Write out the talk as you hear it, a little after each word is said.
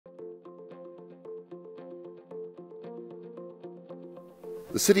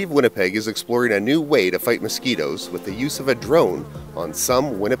The City of Winnipeg is exploring a new way to fight mosquitoes with the use of a drone on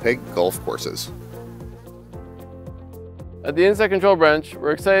some Winnipeg golf courses. At the Insect Control Branch,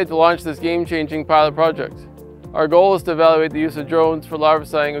 we're excited to launch this game-changing pilot project. Our goal is to evaluate the use of drones for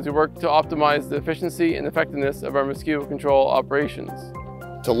larviciding as we work to optimize the efficiency and effectiveness of our mosquito control operations.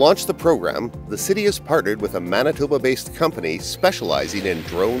 To launch the program, the city has partnered with a Manitoba-based company specializing in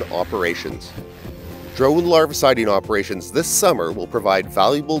drone operations. Drone larviciding operations this summer will provide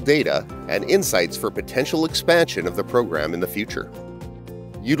valuable data and insights for potential expansion of the program in the future.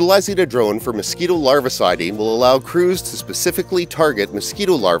 Utilizing a drone for mosquito larviciding will allow crews to specifically target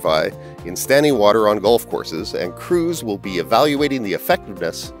mosquito larvae in standing water on golf courses, and crews will be evaluating the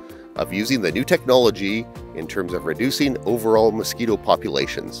effectiveness of using the new technology in terms of reducing overall mosquito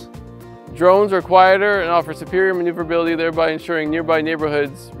populations. Drones are quieter and offer superior maneuverability, thereby ensuring nearby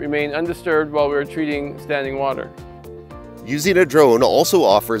neighborhoods remain undisturbed while we are treating standing water. Using a drone also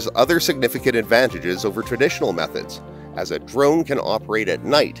offers other significant advantages over traditional methods, as a drone can operate at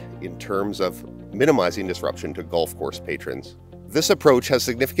night in terms of minimizing disruption to golf course patrons. This approach has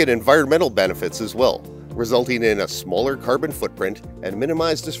significant environmental benefits as well, resulting in a smaller carbon footprint and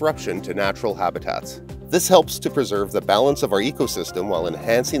minimized disruption to natural habitats. This helps to preserve the balance of our ecosystem while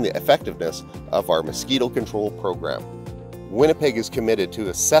enhancing the effectiveness of our mosquito control program. Winnipeg is committed to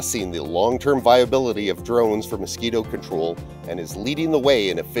assessing the long-term viability of drones for mosquito control and is leading the way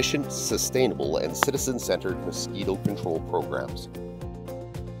in efficient, sustainable, and citizen-centered mosquito control programs.